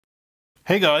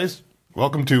Hey guys,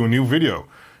 welcome to a new video.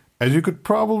 As you could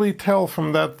probably tell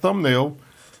from that thumbnail,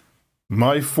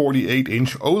 my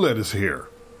 48-inch OLED is here.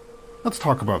 Let's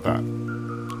talk about that.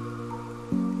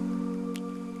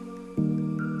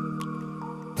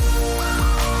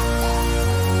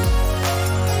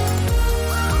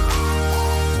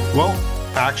 Well,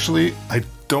 actually, I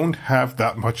don't have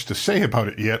that much to say about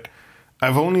it yet.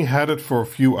 I've only had it for a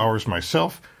few hours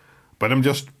myself, but I'm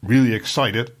just really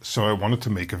excited, so I wanted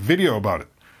to make a video about it.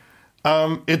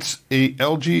 It's a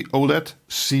LG OLED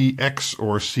CX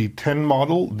or C10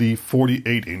 model, the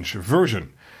 48-inch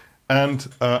version.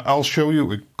 And I'll show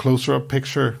you a closer-up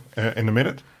picture in a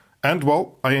minute. And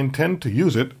well, I intend to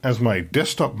use it as my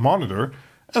desktop monitor,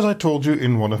 as I told you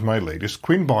in one of my latest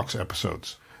Queenbox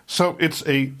episodes. So it's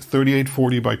a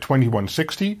 3840 by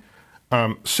 2160,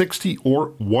 60 or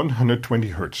 120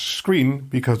 Hz screen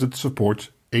because it supports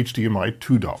HDMI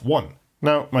 2.1.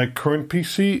 Now, my current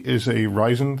PC is a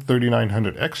Ryzen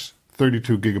 3900X,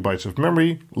 32 gigabytes of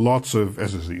memory, lots of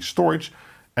SSD storage,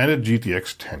 and a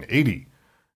GTX 1080.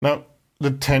 Now,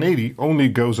 the 1080 only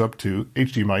goes up to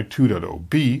HDMI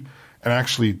 2.0B and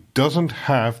actually doesn't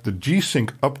have the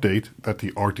G-Sync update that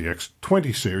the RTX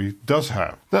 20 series does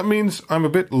have. That means I'm a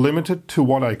bit limited to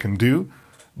what I can do,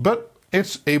 but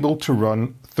it's able to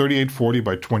run 3840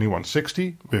 by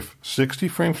 2160 with 60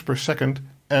 frames per second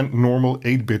and normal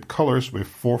 8-bit colors with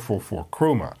 444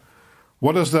 chroma.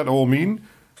 What does that all mean?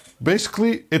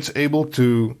 Basically, it's able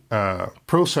to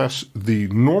process the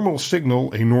normal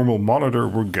signal a normal monitor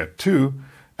would get to,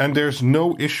 and there's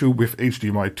no issue with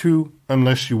HDMI 2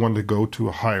 unless you want to go to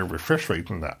a higher refresh rate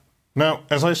than that. Now,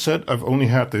 as I said, I've only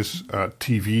had this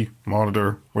TV,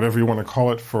 monitor, whatever you want to call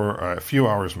it, for a few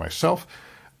hours myself,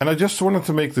 and I just wanted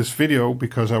to make this video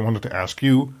because I wanted to ask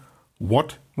you,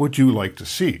 what would you like to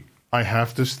see? I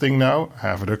have this thing now, I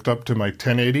have it hooked up to my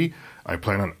 1080. I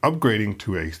plan on upgrading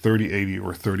to a 3080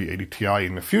 or 3080 Ti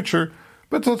in the future,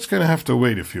 but that's going to have to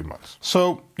wait a few months.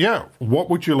 So yeah, what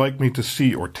would you like me to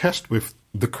see or test with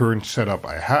the current setup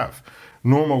I have?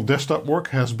 Normal desktop work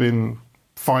has been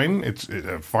fine. It's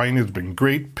been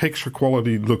great. Picture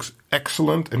quality looks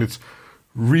excellent and it's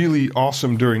really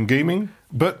awesome during gaming.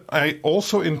 But I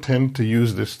also intend to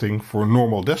use this thing for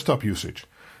normal desktop usage.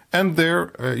 And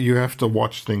there you have to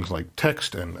watch things like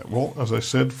text and, well, as I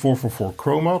said, 444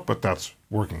 chroma, but that's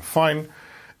working fine.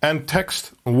 And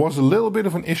text was a little bit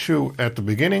of an issue at the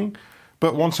beginning,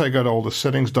 but once I got all the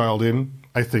settings dialed in,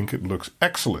 I think it looks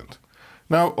excellent.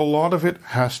 Now, a lot of it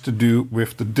has to do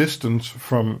with the distance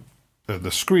from the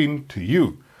screen to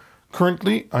you.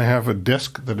 Currently, I have a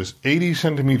desk that is 80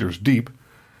 centimeters deep,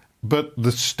 but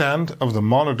the stand of the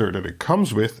monitor that it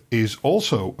comes with is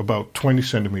also about 20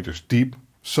 centimeters deep.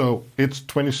 So it's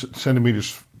 20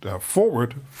 centimeters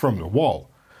forward from the wall.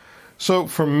 So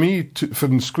from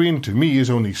the screen to me is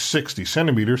only 60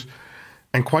 centimeters.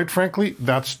 And quite frankly,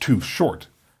 that's too short.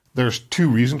 There's two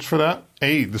reasons for that.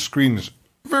 A, the screen is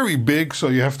very big, so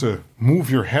you have to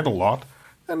move your head a lot.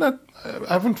 And I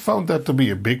haven't found that to be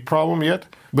a big problem yet.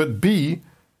 But B,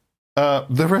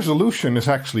 the resolution is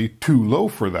actually too low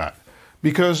for that.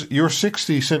 Because you're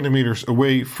 60 centimeters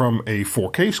away from a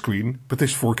 4K screen, but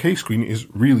this 4K screen is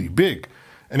really big.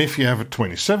 And if you have a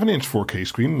 27-inch 4K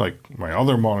screen, like my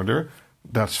other monitor,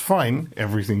 that's fine,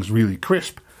 everything's really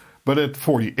crisp. But at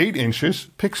 48 inches,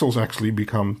 pixels actually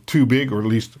become too big, or at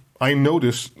least I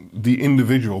notice the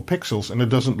individual pixels, and it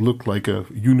doesn't look like a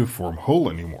uniform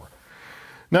whole anymore.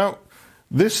 Now,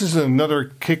 this is another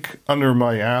kick under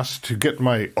my ass to get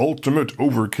my ultimate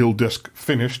overkill desk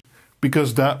finished,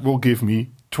 because that will give me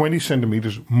 20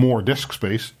 centimeters more desk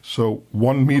space, so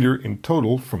 1 meter in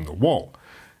total from the wall.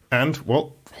 And,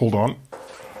 well, hold on.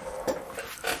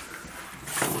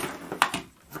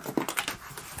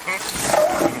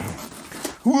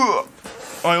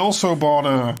 I also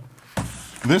bought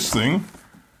this thing.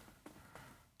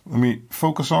 Let me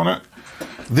focus on it.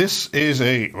 This is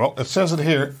a, well, it says it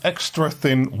here, extra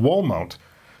thin wall mount.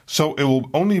 So it will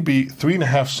only be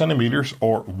 3.5 centimeters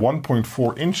or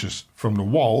 1.4 inches from the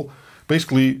wall,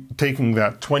 basically taking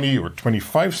that 20 or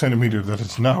 25 centimeters that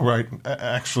it's now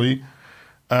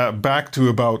back to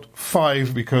about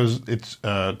 5, because it's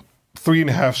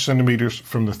 3.5 centimeters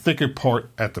from the thicker part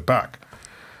at the back.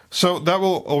 So that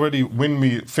will already win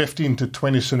me 15 to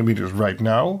 20 centimeters right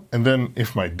now. And then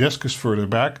if my desk is further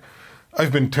back,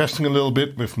 I've been testing a little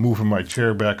bit with moving my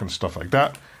chair back and stuff like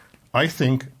that. I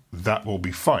think that will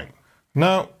be fine.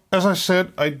 Now, as I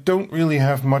said, I don't really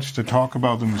have much to talk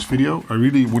about in this video. I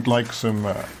really would like some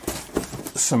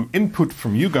input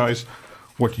from you guys,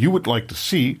 what you would like to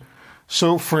see.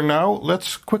 So for now,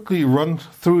 let's quickly run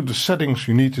through the settings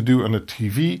you need to do on a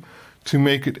TV to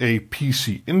make it a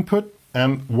PC input.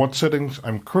 and what settings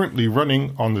I'm currently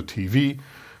running on the TV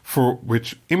for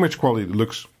which image quality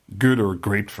looks good or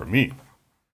great for me.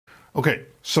 Okay,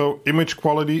 so image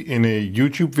quality in a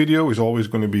YouTube video is always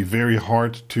going to be very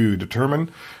hard to determine,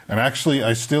 and actually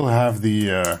I still have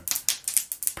the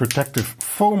protective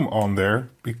foam on there,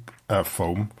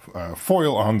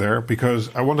 foil on there, because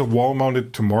I want to wall mount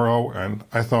it tomorrow, and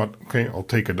I thought, okay, I'll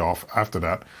take it off after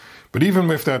that. But even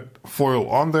with that foil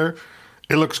on there,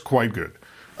 it looks quite good.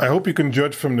 I hope you can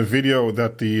judge from the video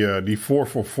that the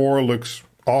 444 looks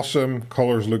awesome,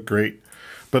 colors look great.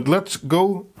 But let's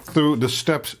go through the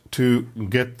steps to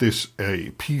get this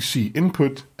a PC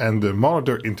input and the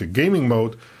monitor into gaming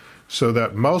mode so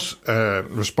that mouse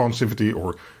responsivity,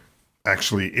 or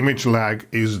actually image lag,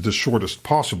 is the shortest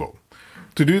possible.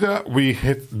 To do that, we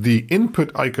hit the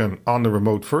input icon on the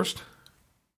remote first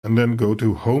and then go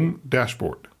to Home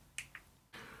Dashboard.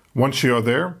 Once you are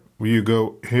there, you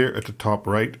go here at the top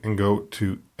right and go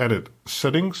to Edit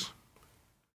Settings.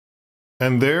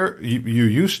 And there you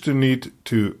used to need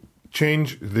to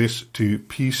change this to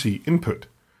PC input.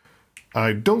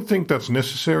 I don't think that's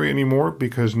necessary anymore,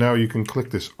 because now you can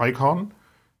click this icon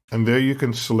and there you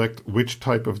can select which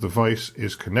type of device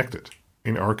is connected.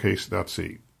 In our case, that's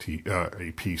a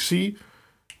PC.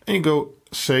 And you go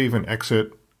Save and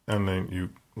Exit, and then you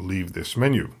leave this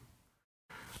menu.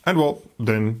 And well,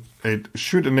 then it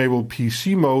should enable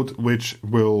PC mode, which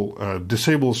will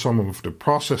disable some of the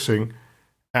processing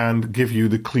and give you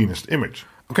the cleanest image.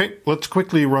 Okay, let's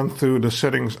quickly run through the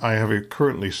settings I have it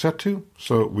currently set to.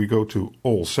 So we go to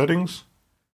All Settings,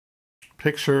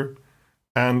 Picture,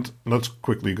 and let's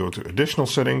quickly go to Additional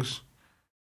Settings.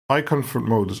 Eye comfort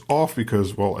mode is off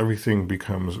because, well, everything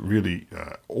becomes really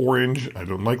orange. I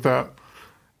don't like that.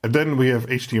 And then we have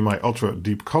HDMI Ultra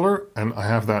Deep Color, and I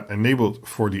have that enabled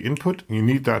for the input. You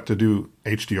need that to do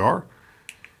HDR.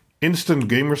 Instant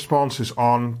game response is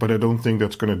on, but I don't think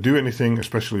that's going to do anything,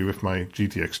 especially with my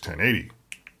GTX 1080.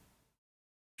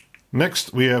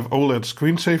 Next, we have OLED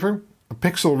screensaver. A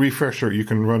pixel refresher, you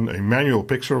can run a manual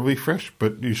pixel refresh,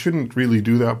 but you shouldn't really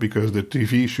do that because the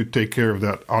TV should take care of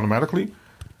that automatically.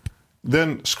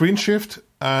 Then screen shift,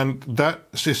 and that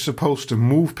is supposed to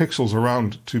move pixels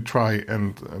around to try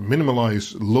and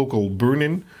minimize local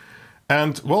burn-in.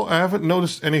 And well, I haven't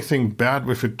noticed anything bad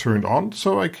with it turned on,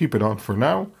 so I keep it on for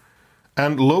now.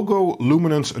 And logo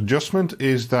luminance adjustment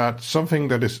is that something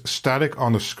that is static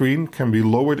on the screen can be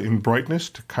lowered in brightness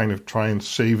to kind of try and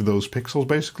save those pixels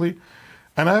basically.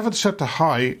 And I have it set to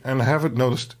high, and I haven't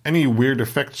noticed any weird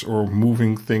effects or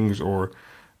moving things or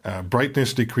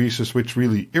brightness decreases which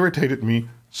really irritated me,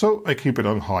 so I keep it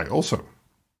on high also.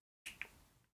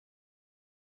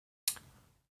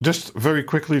 Just very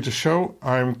quickly to show,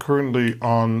 I'm currently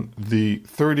on the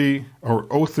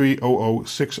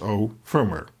 030060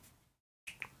 firmware.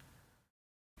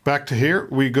 Back to here,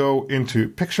 we go into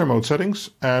picture mode settings,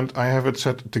 and I have it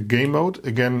set to game mode,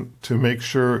 again, to make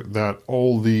sure that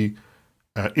all the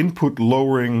input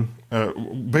lowering,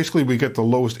 basically we get the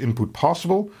lowest input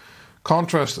possible.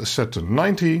 Contrast is set to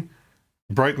 90,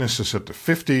 brightness is set to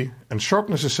 50, and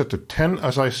sharpness is set to 10,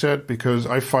 as I said, because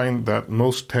I find that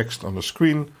most text on the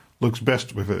screen looks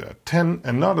best with it at 10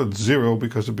 and not at 0,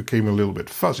 because it became a little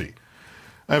bit fuzzy.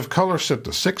 I have color set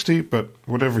to 60, but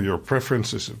whatever your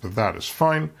preference is, that is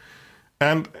fine.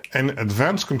 And in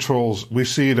advanced controls, we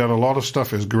see that a lot of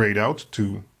stuff is grayed out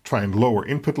to try and lower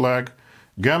input lag.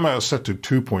 Gamma is set to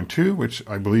 2.2, which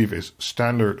I believe is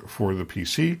standard for the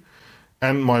PC.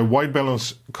 And my white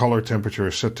balance color temperature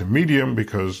is set to medium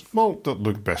because, well, that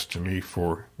looked best to me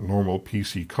for normal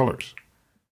PC colors.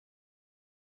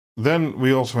 Then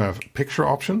we also have picture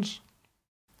options.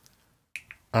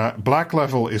 Black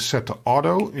level is set to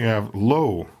auto. You have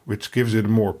low, which gives it a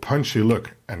more punchy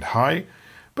look, and high.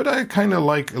 But I kind of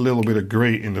like a little bit of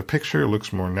gray in the picture. It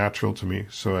looks more natural to me,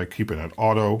 so I keep it at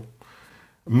auto.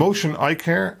 Motion eye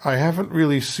care, I haven't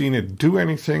really seen it do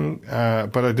anything,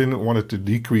 but I didn't want it to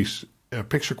decrease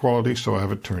picture quality, so I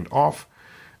have it turned off.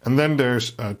 And then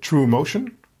there's true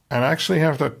motion, and I actually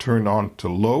have that turned on to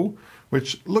low,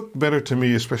 which looked better to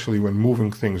me, especially when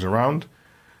moving things around.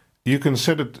 You can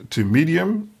set it to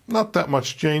medium, not that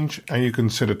much change, and you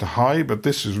can set it to high, but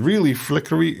this is really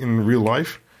flickery in real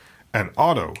life, and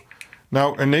auto.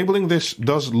 Now, enabling this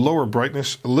does lower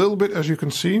brightness a little bit, as you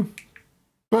can see,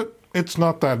 but it's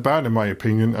not that bad in my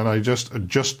opinion, and I just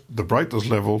adjust the brightness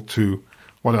level to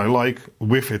what I like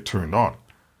with it turned on.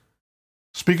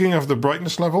 Speaking of the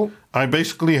brightness level, I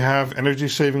basically have energy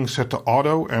saving set to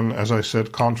auto, and as I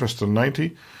said, contrast to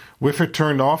 90. With it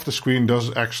turned off, the screen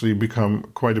does actually become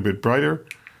quite a bit brighter.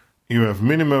 You have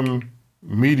minimum,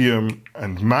 medium,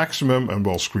 and maximum, and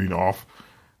well, screen off.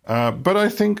 But I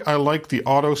think I like the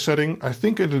auto setting. I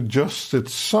think it adjusts it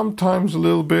sometimes a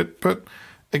little bit, but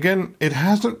again, it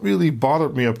hasn't really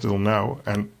bothered me up till now.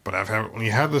 But I've only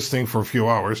had this thing for a few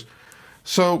hours,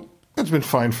 so it's been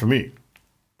fine for me.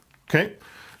 Okay,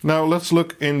 now let's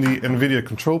look in the NVIDIA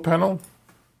control panel.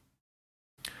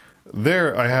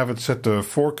 There I have it set to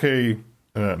 4K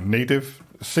native,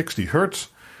 60 Hz,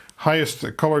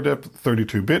 highest color depth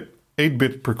 32-bit,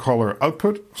 8-bit per color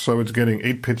output, so it's getting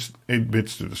 8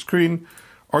 bits to the screen,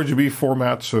 RGB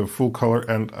format, so full color,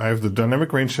 and I have the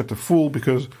dynamic range set to full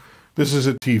because this is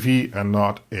a TV and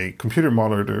not a computer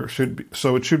monitor,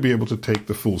 so it should be able to take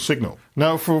the full signal.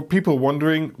 Now, for people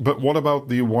wondering, but what about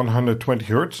the 120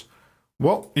 Hz?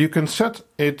 Well, you can set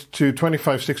it to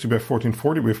 2560 by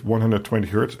 1440 with 120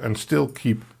 Hz and still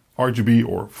keep RGB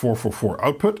or 444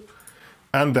 output,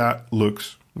 and that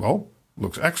looks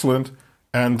excellent.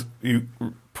 And you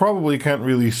probably can't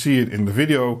really see it in the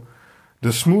video.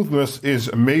 The smoothness is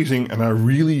amazing, and I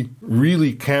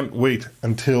really can't wait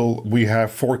until we have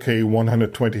 4K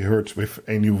 120 Hz with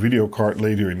a new video card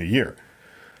later in the year.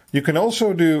 You can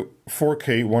also do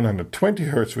 4K 120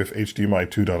 Hz with HDMI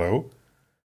 2.0,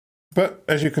 but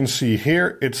as you can see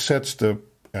here, it sets the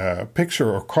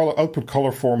picture or color output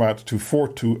color format to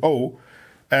 420,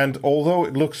 and although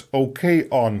it looks okay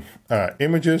on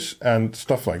images and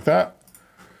stuff like that,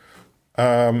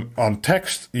 on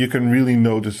text, you can really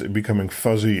notice it becoming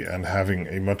fuzzy and having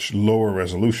a much lower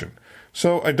resolution.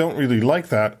 So I don't really like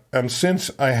that. And since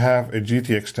I have a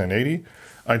GTX 1080,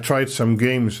 I tried some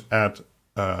games at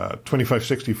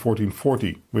 2560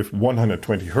 1440 with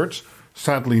 120 Hz.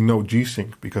 Sadly, no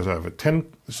G-Sync because I have a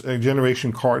 10th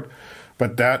generation card,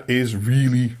 but that is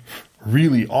really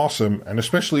awesome. And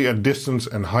especially at distance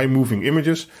and high moving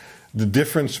images, the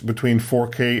difference between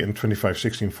 4K and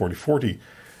 2560 and 4040,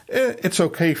 it's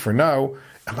okay for now,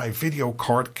 and my video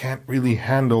card can't really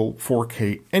handle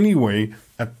 4K anyway,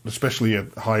 especially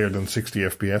at higher than 60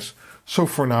 FPS. So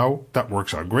for now, that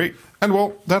works out great. And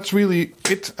well, that's really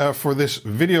it for this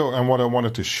video and what I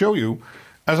wanted to show you.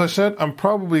 As I said, I'm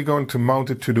probably going to mount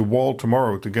it to the wall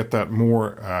tomorrow to get that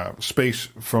more space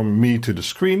from me to the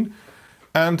screen.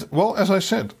 And well, as I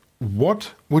said,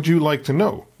 what would you like to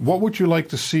know? What would you like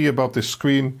to see about this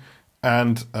screen?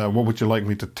 And what would you like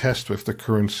me to test with the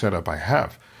current setup I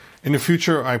have? In the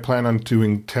future, I plan on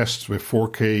doing tests with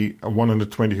 4K,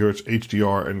 120 Hz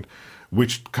HDR, and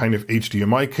which kind of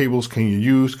HDMI cables can you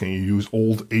use? Can you use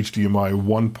old HDMI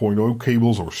 1.0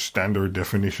 cables or standard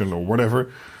definition or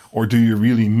whatever? Or do you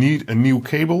really need a new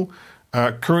cable?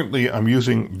 Currently, I'm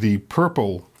using the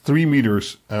purple 3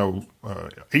 meters HDMI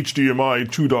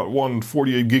 2.1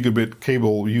 48 gigabit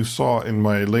cable you saw in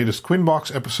my latest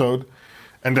Quinbox episode.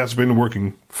 And that's been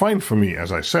working fine for me,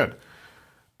 as I said.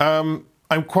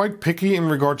 I'm quite picky in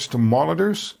regards to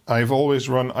monitors. I've always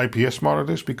run IPS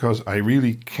monitors because I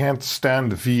really can't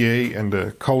stand the VA and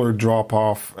the color drop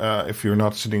off if you're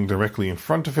not sitting directly in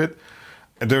front of it.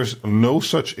 There's no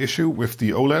such issue with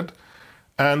the OLED.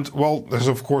 And well, there's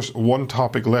of course one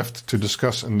topic left to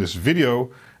discuss in this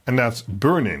video, and that's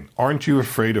burn-in. Aren't you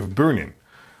afraid of burn-in?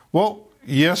 Well,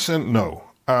 yes and no.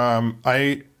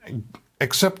 I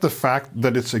accept the fact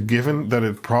that it's a given that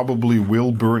it probably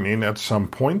will burn in at some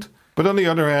point. But on the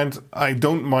other hand, I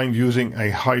don't mind using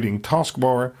a hiding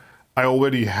taskbar. I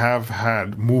already have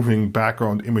had moving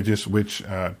background images which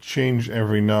change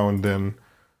every now and then.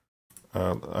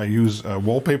 I use a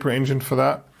wallpaper engine for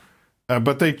that.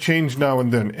 But they change now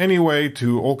and then anyway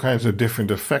to all kinds of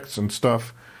different effects and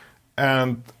stuff.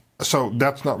 And so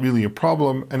that's not really a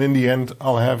problem. And in the end,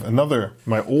 I'll have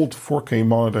my old 4K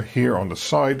monitor here on the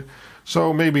side.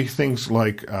 So maybe things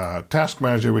like Task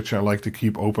Manager, which I like to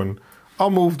keep open, I'll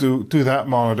move to that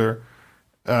monitor,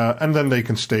 and then they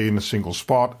can stay in a single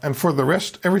spot. And for the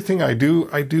rest, everything I do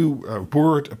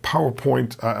Word,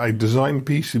 PowerPoint, I design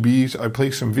PCBs, I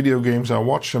play some video games, I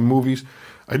watch some movies.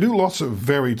 I do lots of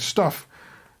varied stuff.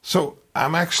 So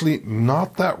I'm actually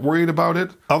not that worried about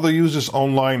it. Other users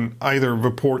online either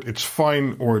report it's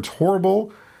fine or it's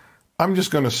horrible. I'm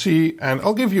just going to see, and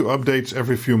I'll give you updates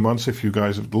every few months if you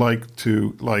guys would like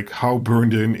to, like how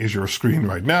burned in is your screen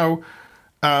right now.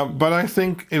 But I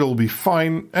think it'll be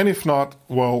fine, and if not,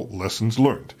 well, lessons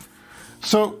learned.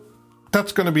 So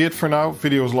that's going to be it for now.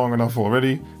 Video is long enough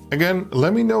already. Again,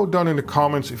 let me know down in the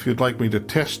comments if you'd like me to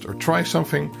test or try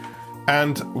something.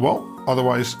 And well,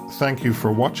 otherwise, thank you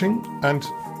for watching, and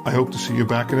I hope to see you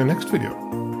back in the next video.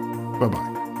 Bye-bye.